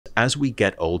as we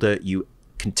get older, you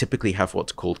can typically have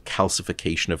what's called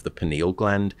calcification of the pineal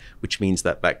gland, which means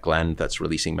that that gland that's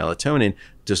releasing melatonin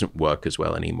doesn't work as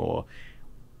well anymore.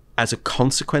 As a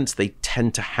consequence, they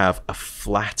tend to have a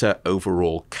flatter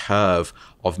overall curve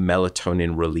of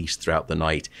melatonin released throughout the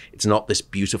night. It's not this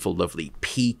beautiful, lovely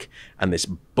peak and this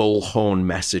bullhorn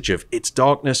message of, it's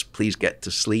darkness, please get to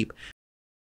sleep.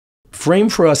 Frame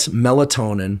for us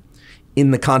melatonin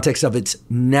in the context of its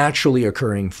naturally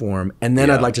occurring form. And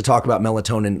then I'd like to talk about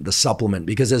melatonin, the supplement,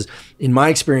 because as in my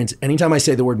experience, anytime I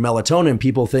say the word melatonin,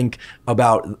 people think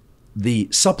about the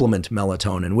supplement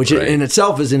melatonin, which in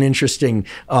itself is an interesting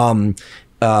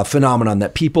phenomenon,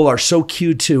 that people are so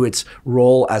cued to its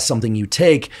role as something you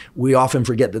take. We often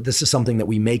forget that this is something that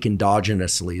we make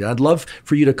endogenously. I'd love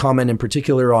for you to comment in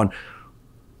particular on,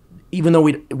 even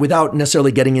though without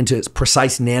necessarily getting into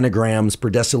precise nanograms per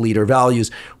deciliter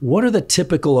values, what are the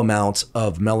typical amounts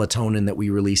of melatonin that we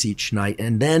release each night?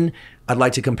 And then I'd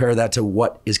like to compare that to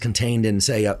what is contained in,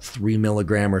 say, a 3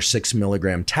 milligram or 6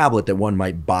 milligram tablet that one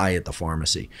might buy at the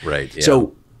pharmacy. Right. Yeah.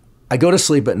 So I go to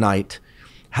sleep at night.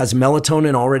 Has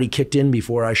melatonin already kicked in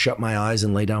before I shut my eyes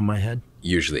and lay down my head?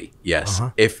 Usually, yes.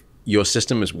 If your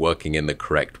system is working in the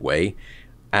correct way,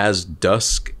 as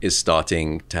dusk is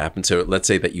starting to happen, so let's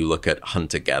say that you look at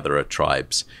hunter-gatherer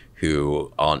tribes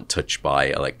who aren't touched by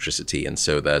electricity, and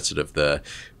so they're sort of the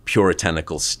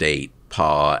puritanical state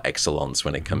par excellence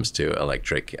when it comes to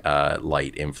electric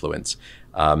light influence.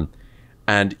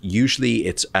 And usually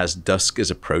it's as dusk is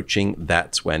approaching,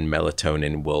 that's when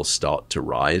melatonin will start to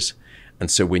rise. And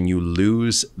so when you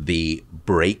lose the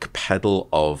brake pedal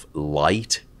of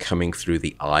light coming through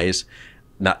the eyes,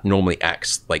 that normally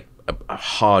acts like a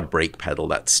hard brake pedal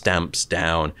that stamps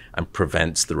down and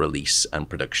prevents the release and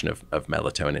production of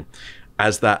melatonin.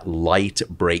 As that light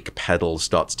brake pedal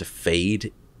starts to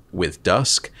fade with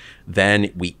dusk,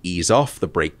 then we ease off the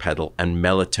brake pedal and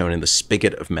melatonin, the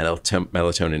spigot of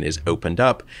melatonin is opened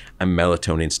up and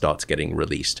melatonin starts getting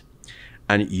released.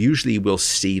 And usually we'll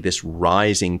see this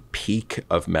rising peak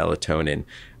of melatonin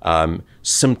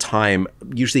sometime,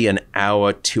 usually an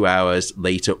hour, 2 hours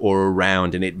later or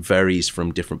around, and it varies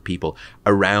from different people,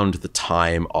 around the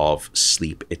time of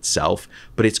sleep itself.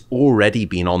 But it's already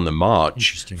been on the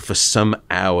march for some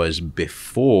hours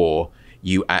before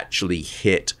you actually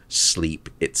hit sleep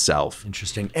itself.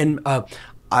 Interesting. And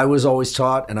I was always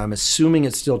taught, and I'm assuming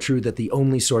it's still true, that the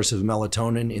only source of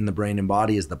melatonin in the brain and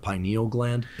body is the pineal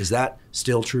gland. Is that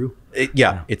still true?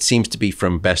 It seems to be,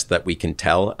 from best that we can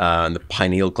tell. The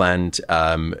pineal gland,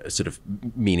 sort of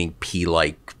meaning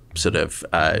pea-like sort of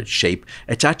shape.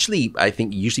 It's actually, I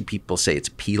think usually people say it's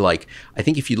pea-like. I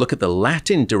think if you look at the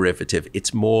Latin derivative,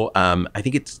 it's more, I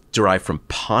think it's derived from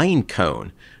pine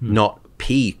cone, not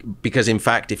pea, because in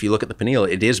fact, if you look at the pineal,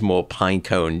 it is more pine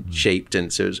cone shaped,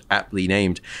 and so it's aptly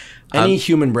named. Any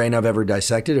human brain I've ever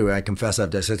dissected, or I confess I've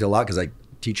dissected a lot because I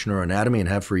teach neuroanatomy and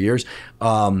have for years.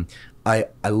 I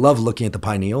love looking at the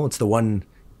pineal. It's the one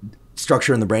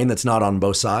structure in the brain that's not on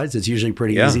both sides. It's usually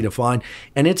pretty easy to find,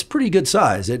 and it's pretty good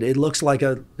size. It looks like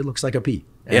a pea,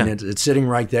 and it's sitting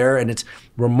right there, and it's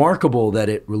remarkable that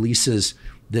it releases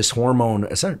this hormone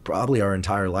essentially probably our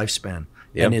entire lifespan.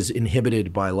 And is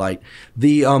inhibited by light.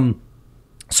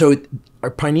 So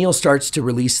our pineal starts to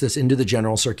release this into the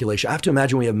general circulation. I have to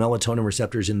imagine we have melatonin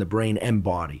receptors in the brain and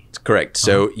body. That's correct.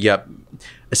 So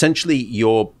essentially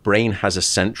your brain has a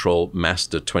central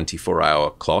master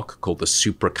 24-hour clock called the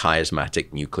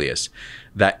suprachiasmatic nucleus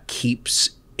that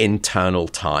keeps internal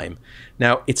time.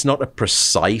 Now, it's not a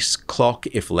precise clock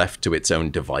if left to its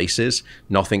own devices,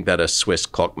 nothing that a Swiss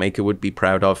clockmaker would be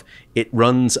proud of. It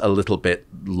runs a little bit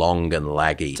long and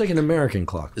laggy. It's like an American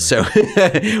clock. So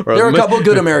there are a couple of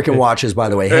good American watches, by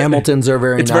the way. Hamilton's are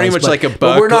very nice. It's very much like a buck.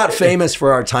 But we're not famous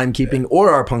for our timekeeping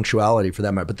or our punctuality for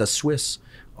that matter, but the Swiss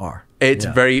are. It's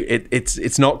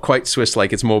it's not quite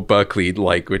Swiss-like. It's more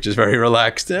Berkeley-like, which is very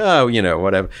relaxed. Oh,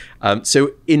 whatever.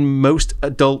 So in most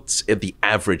adults, the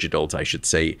average adult, I should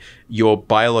say, your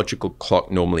biological clock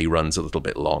normally runs a little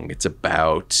bit long. It's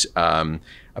about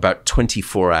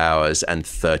 24 hours and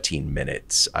 13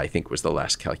 minutes, I think was the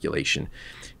last calculation.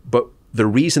 But the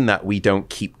reason that we don't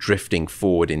keep drifting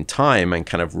forward in time and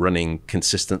kind of running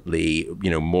consistently,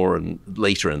 more and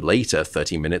later,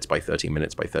 30 minutes by 30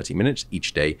 minutes by 30 minutes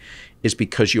each day, is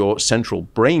because your central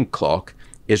brain clock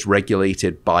is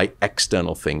regulated by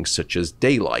external things such as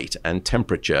daylight and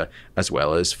temperature, as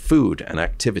well as food and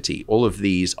activity. All of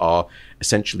these are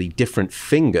essentially different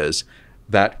fingers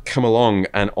that come along,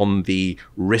 and on the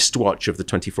wristwatch of the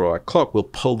 24-hour clock will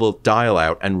pull the dial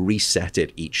out and reset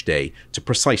it each day to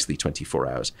precisely 24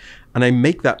 hours. And I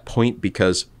make that point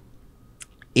because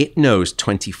it knows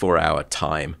 24-hour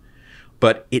time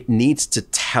but it needs to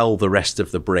tell the rest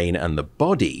of the brain and the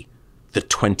body the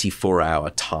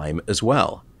 24-hour time as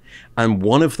well. And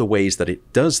one of the ways that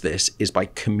it does this is by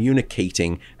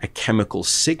communicating a chemical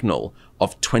signal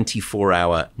of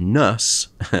 24-hour-ness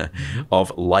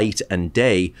of light and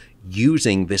day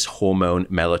using this hormone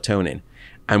melatonin.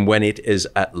 And when it is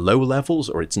at low levels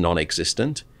or it's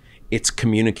non-existent, it's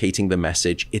communicating the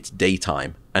message it's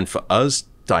daytime. And for us,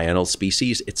 diurnal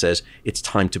species, it says it's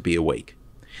time to be awake.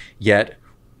 Yet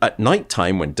at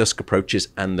nighttime, when dusk approaches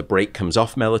and the brake comes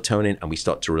off melatonin and we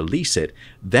start to release it,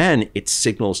 then it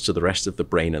signals to the rest of the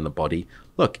brain and the body,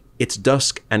 look, it's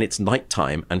dusk and it's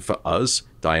nighttime. And for us,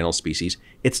 diurnal species,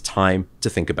 it's time to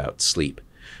think about sleep.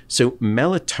 So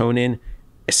melatonin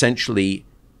essentially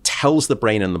tells the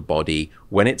brain and the body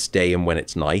when it's day and when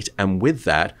it's night. And with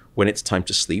that, when it's time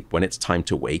to sleep, when it's time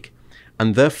to wake.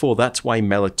 And therefore, that's why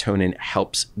melatonin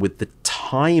helps with the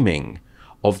timing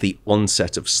of the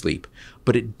onset of sleep.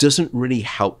 But it doesn't really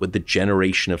help with the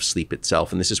generation of sleep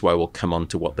itself. And this is why we'll come on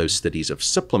to what those studies of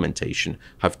supplementation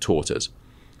have taught us.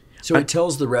 So it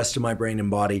tells the rest of my brain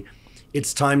and body,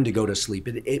 it's time to go to sleep.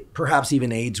 It perhaps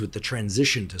even aids with the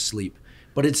transition to sleep,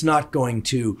 but it's not going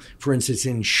to, for instance,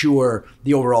 ensure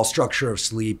the overall structure of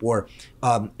sleep, or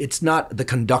it's not the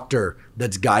conductor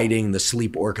that's guiding the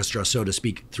sleep orchestra, so to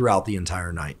speak, throughout the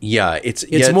entire night. Yeah, it's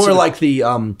more like the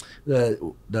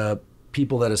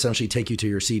people that essentially take you to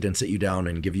your seat and sit you down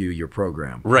and give you your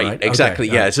program. Right? Exactly.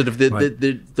 Okay. Yeah. Sort of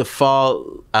the far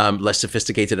less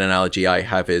sophisticated analogy I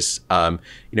have is,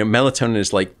 melatonin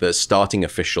is like the starting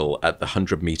official at the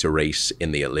 100-meter race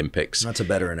in the Olympics. That's a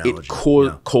better analogy. It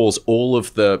calls all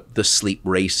of the sleep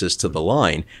racers to the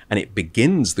line, and it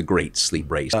begins the great sleep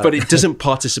race. But it doesn't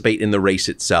participate in the race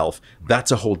itself.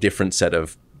 That's a whole different set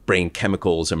of brain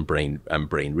chemicals and brain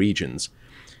regions,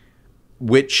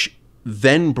 which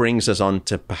then brings us on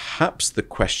to perhaps the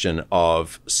question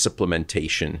of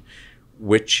supplementation,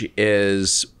 which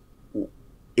is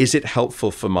it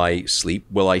helpful for my sleep?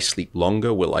 Will I sleep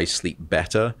longer? Will I sleep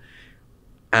better?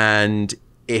 And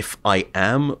if I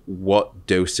am, what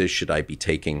doses should I be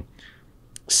taking?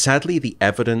 Sadly, the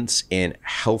evidence in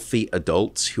healthy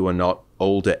adults who are not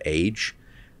older age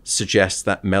suggests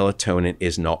that melatonin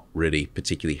is not really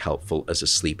particularly helpful as a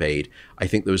sleep aid. I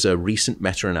think there was a recent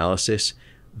meta-analysis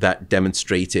that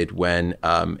demonstrated when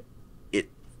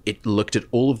it looked at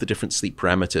all of the different sleep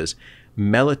parameters,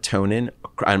 melatonin,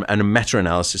 and a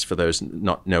meta-analysis for those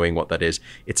not knowing what that is,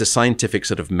 it's a scientific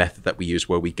sort of method that we use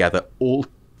where we gather all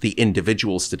the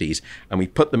individual studies and we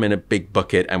put them in a big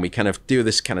bucket and we kind of do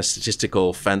this kind of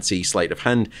statistical fancy sleight of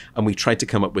hand, and we try to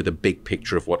come up with a big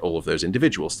picture of what all of those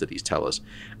individual studies tell us.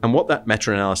 And what that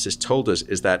meta-analysis told us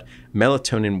is that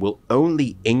melatonin will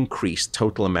only increase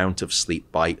total amount of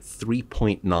sleep by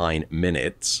 3.9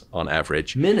 minutes on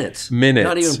average. Minutes?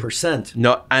 Not even percent.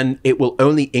 No, and it will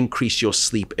only increase your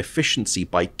sleep efficiency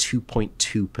by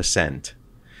 2.2%.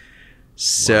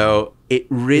 So wow. It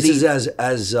really... This is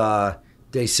as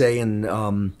they say in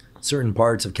certain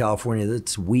parts of California,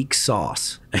 that's weak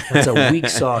sauce. That's a weak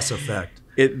sauce effect.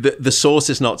 The sauce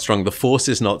is not strong. The force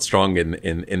is not strong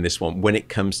in this one when it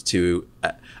comes to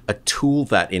a tool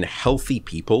that in healthy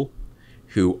people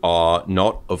who are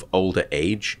not of older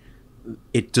age,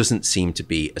 it doesn't seem to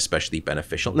be especially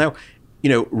beneficial. Now,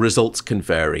 results can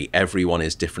vary. Everyone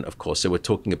is different, of course. So we're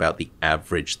talking about the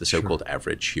average, the so-called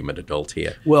average human adult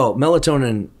here. Well,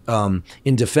 melatonin,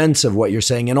 in defense of what you're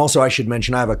saying, and also I should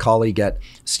mention, I have a colleague at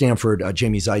Stanford,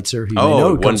 Jamie Zeitzer, who you may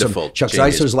know, wonderful. Chuck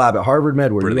Zeitzer's lab at Harvard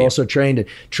Med, where he also trained, a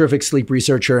terrific sleep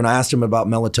researcher. And I asked him about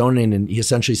melatonin, and he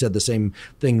essentially said the same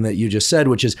thing that you just said,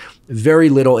 which is very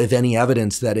little, if any,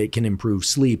 evidence that it can improve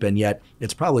sleep. And yet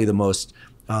it's probably the most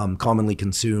commonly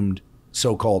consumed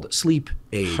so-called sleep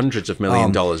aid. Hundreds of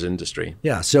 $million industry.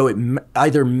 Yeah, so it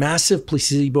either massive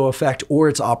placebo effect or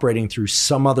it's operating through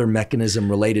some other mechanism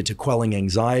related to quelling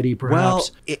anxiety,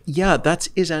 perhaps. Well, that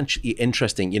is actually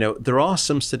interesting. There are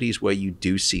some studies where you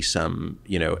do see some,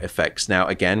 effects. Now,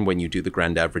 again, when you do the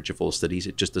grand average of all studies,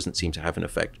 it just doesn't seem to have an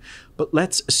effect. But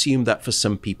let's assume that for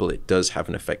some people it does have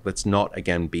an effect. Let's not,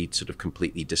 again, be sort of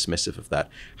completely dismissive of that.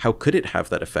 How could it have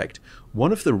that effect?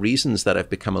 One of the reasons that I've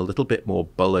become a little bit more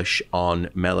bullish on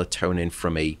melatonin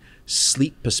from a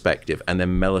sleep perspective, and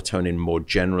then melatonin more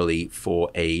generally for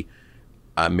a,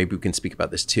 maybe we can speak about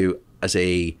this too, as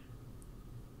a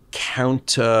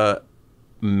counter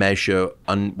measure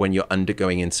when you're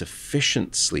undergoing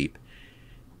insufficient sleep.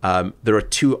 There are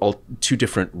two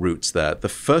different routes there. The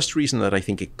first reason that I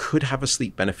think it could have a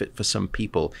sleep benefit for some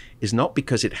people is not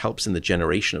because it helps in the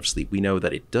generation of sleep. We know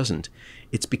that it doesn't.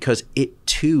 It's because it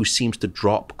too seems to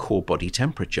drop core body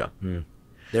temperature.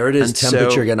 There it is, And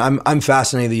temperature again. I'm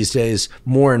fascinated these days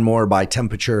more and more by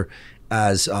temperature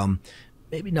as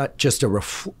maybe not just a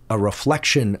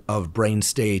reflection of brain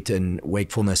state and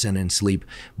wakefulness and in sleep,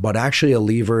 but actually a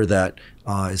lever that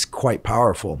is quite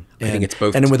powerful. I think it's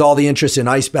both. And with all the interest in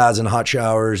ice baths and hot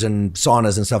showers and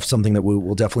saunas and stuff, something that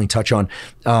we'll definitely touch on,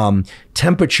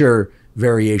 temperature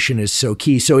variation is so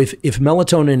key. So if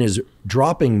melatonin is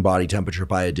dropping body temperature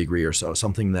by a degree or so,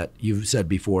 something that you've said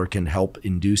before can help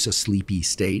induce a sleepy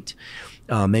state,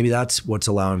 maybe that's what's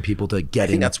allowing people to get in. I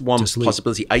think that's one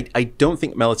possibility. I don't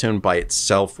think melatonin by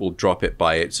itself will drop it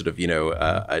by sort of,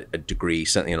 a degree,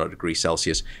 certainly not a degree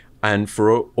Celsius. And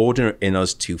for order in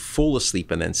us to fall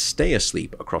asleep and then stay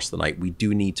asleep across the night, we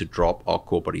do need to drop our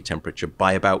core body temperature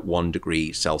by about 1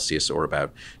 degree Celsius or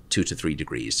about 2 to 3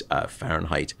 degrees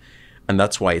Fahrenheit. And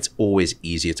that's why it's always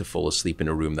easier to fall asleep in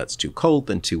a room that's too cold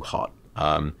than too hot.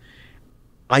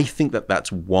 I think that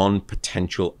that's one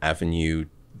potential avenue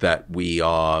that we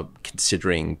are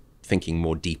considering thinking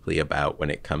more deeply about when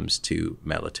it comes to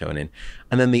melatonin.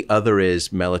 And then the other is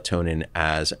melatonin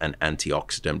as an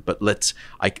antioxidant. But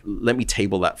let me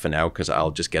table that for now because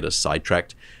I'll just get us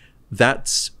sidetracked.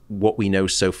 That's what we know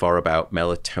so far about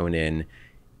melatonin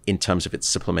in terms of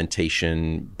its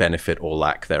supplementation benefit or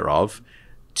lack thereof.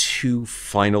 2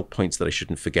 final points that I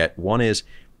shouldn't forget. One is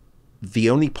the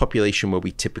only population where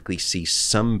we typically see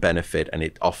some benefit, and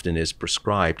it often is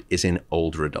prescribed, is in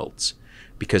older adults.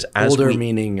 Because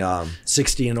meaning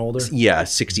 60 and older? Yeah,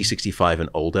 60, 65 and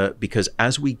older. Because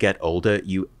as we get older,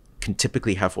 you can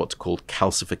typically have what's called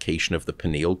calcification of the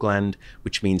pineal gland,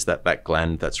 which means that that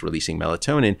gland that's releasing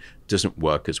melatonin doesn't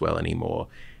work as well anymore.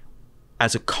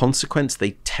 As a consequence,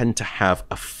 they tend to have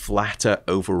a flatter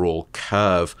overall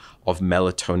curve of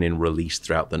melatonin released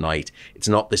throughout the night. It's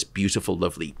not this beautiful,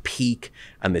 lovely peak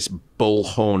and this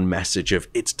bullhorn message of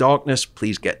it's darkness,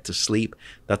 please get to sleep.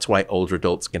 That's why older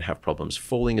adults can have problems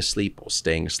falling asleep or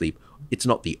staying asleep. It's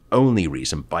not the only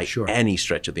reason by any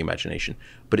stretch of the imagination,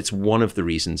 but it's one of the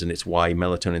reasons, and it's why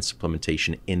melatonin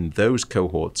supplementation in those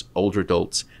cohorts, older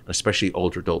adults, and especially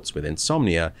older adults with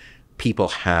insomnia, people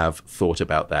have thought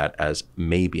about that as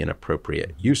maybe an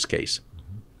appropriate use case.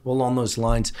 Well, along those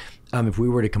lines, if we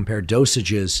were to compare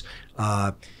dosages,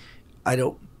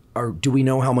 do we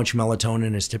know how much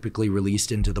melatonin is typically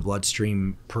released into the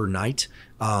bloodstream per night?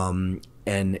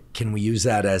 And can we use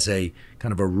that as a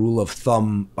kind of a rule of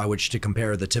thumb by which to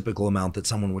compare the typical amount that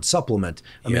someone would supplement?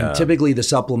 I mean, typically the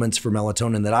supplements for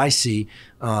melatonin that I see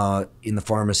in the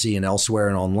pharmacy and elsewhere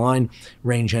and online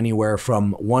range anywhere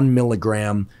from 1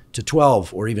 milligram to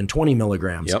 12 or even 20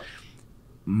 milligrams. Yep.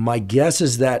 My guess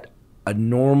is that a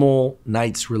normal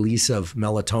night's release of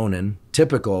melatonin,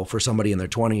 typical for somebody in their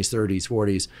 20s, 30s,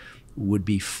 40s, would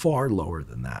be far lower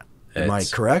than that. Am I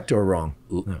correct or wrong?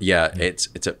 Yeah, it's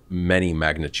at many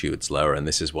magnitudes lower, and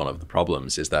this is one of the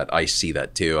problems, is that I see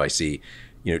that too. I see,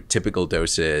 typical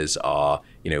doses are,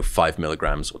 5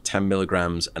 milligrams or 10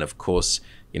 milligrams, and of course,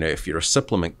 if you're a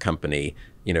supplement company,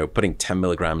 putting 10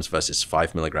 milligrams versus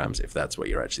 5 milligrams, if that's what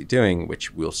you're actually doing,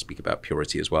 which we'll speak about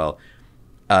purity as well.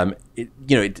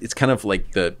 It's kind of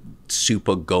like the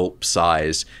super gulp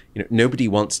size. Nobody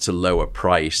wants to lower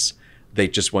price. They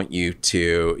just want you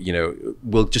to,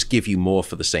 we'll just give you more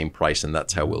for the same price, and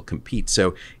that's how we'll compete.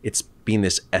 So it's been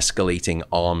this escalating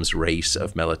arms race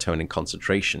of melatonin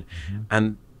concentration. Mm-hmm.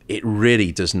 And it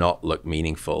really does not look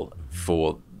meaningful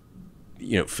for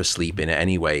sleep in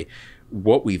any way.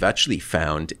 What we've actually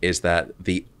found is that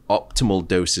the optimal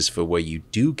doses for where you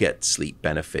do get sleep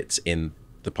benefits in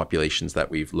the populations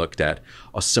that we've looked at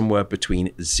are somewhere between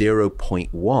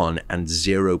 0.1 and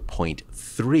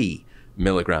 0.3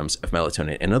 milligrams of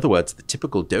melatonin. In other words, the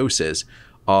typical doses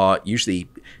are usually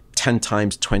 10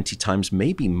 times, 20 times,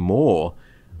 maybe more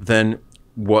than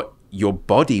what your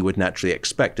body would naturally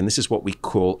expect. And this is what we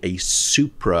call a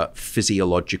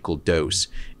supra-physiological dose.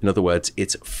 In other words,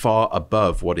 it's far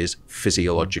above what is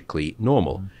physiologically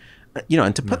normal.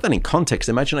 And to put that in context,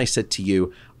 imagine I said to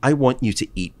you, I want you to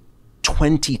eat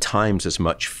 20 times as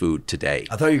much food today.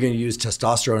 I thought you were going to use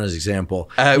testosterone as an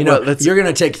example. You're going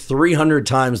to take 300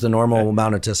 times the normal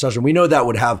amount of testosterone. We know that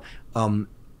would have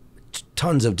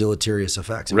tons of deleterious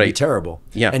effects. It would be terrible.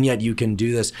 Yeah. And yet you can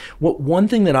do this. One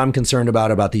thing that I'm concerned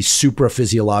about these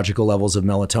supraphysiological levels of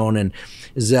melatonin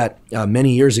is that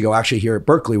many years ago, actually here at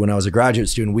Berkeley, when I was a graduate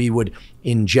student, we would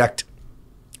inject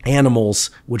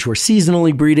animals, which were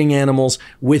seasonally breeding animals,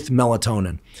 with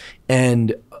melatonin.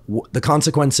 And the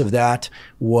consequence of that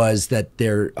was that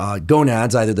their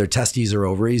gonads, either their testes or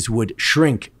ovaries, would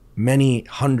shrink many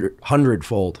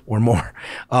hundredfold or more.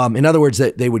 In other words,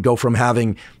 that they would go from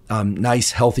having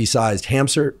nice, healthy-sized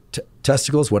hamster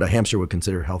testicles, what a hamster would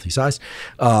consider healthy size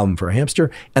for a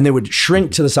hamster, and they would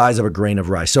shrink to the size of a grain of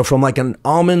rice. So from like an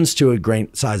almonds to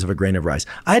size of a grain of rice.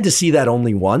 I had to see that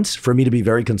only once for me to be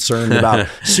very concerned about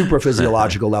super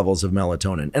physiological levels of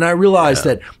melatonin. And I realized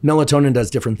that melatonin does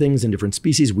different things in different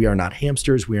species. We are not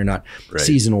hamsters. We are not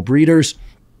seasonal breeders.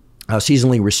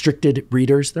 Seasonally restricted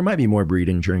breeders. There might be more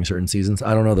breeding during certain seasons.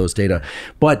 I don't know those data.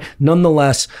 But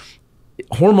nonetheless,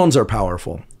 hormones are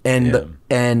powerful.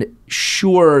 And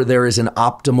sure, there is an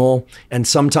optimal, and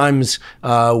sometimes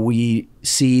we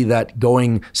see that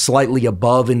going slightly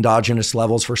above endogenous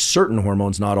levels for certain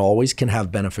hormones, not always, can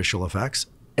have beneficial effects.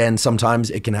 And sometimes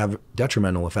it can have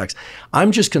detrimental effects.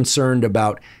 I'm just concerned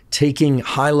about taking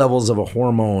high levels of a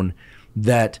hormone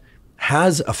that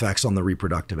has effects on the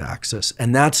reproductive axis.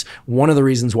 And that's one of the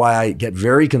reasons why I get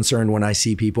very concerned when I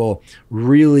see people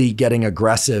really getting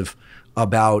aggressive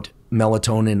about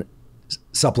melatonin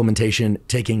supplementation,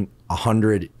 taking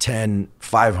 100, 10,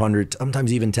 500,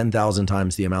 sometimes even 10,000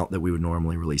 times the amount that we would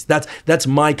normally release. That's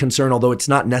my concern, although it's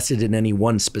not nested in any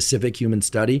one specific human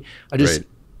study. I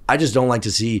just don't like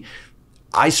to see,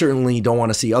 I certainly don't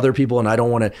want to see other people, and I don't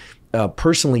want to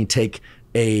personally take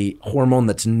a hormone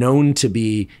that's known to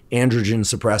be androgen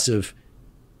suppressive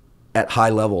at high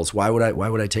levels. Why would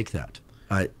I take that?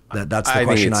 That's the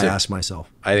question I ask myself.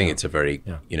 I think it's a very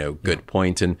good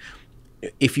point. And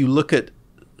if you look at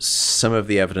some of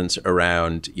the evidence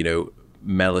around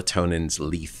melatonin's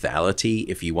lethality,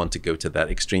 if you want to go to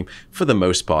that extreme, for the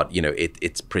most part,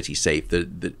 it's pretty safe.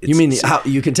 You mean how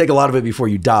you can take a lot of it before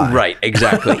you die? Right,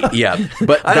 exactly. Yeah,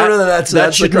 but I don't know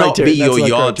that should not be your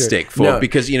yardstick for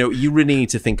because you really need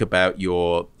to think about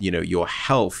your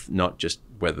health, not just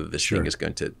whether this thing is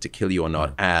going to kill you or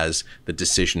not, as the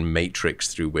decision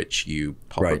matrix through which you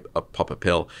pop a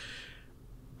pill.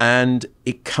 And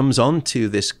it comes on to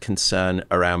this concern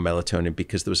around melatonin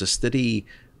because there was a study,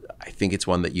 I think it's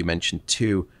one that you mentioned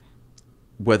too,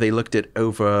 where they looked at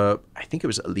I think it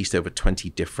was at least over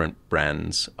 20 different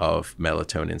brands of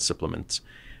melatonin supplements.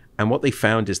 And what they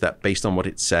found is that based on what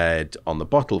it said on the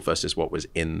bottle versus what was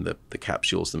in the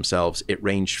capsules themselves, it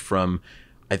ranged from,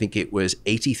 I think it was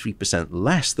 83%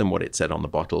 less than what it said on the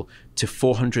bottle to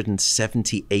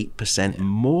 478%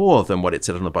 more than what it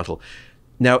said on the bottle.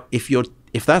 Now, if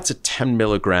that's a 10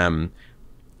 milligram,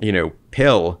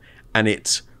 pill, and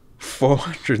it's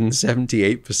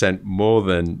 478% more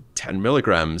than 10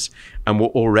 milligrams, and we're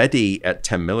already at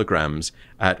 10 milligrams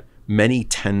at many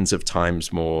tens of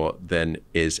times more than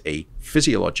is a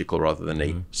physiological rather than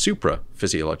a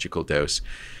supra-physiological dose,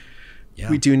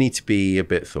 we do need to be a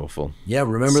bit thoughtful. Yeah,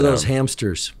 remember those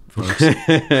hamsters, folks.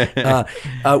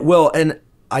 Well, and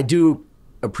I do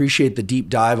appreciate the deep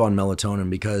dive on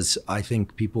melatonin because I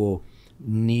think people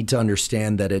need to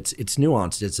understand that it's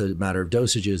nuanced. It's a matter of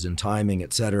dosages and timing,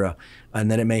 et cetera, and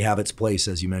that it may have its place,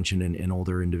 as you mentioned, in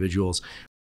older individuals.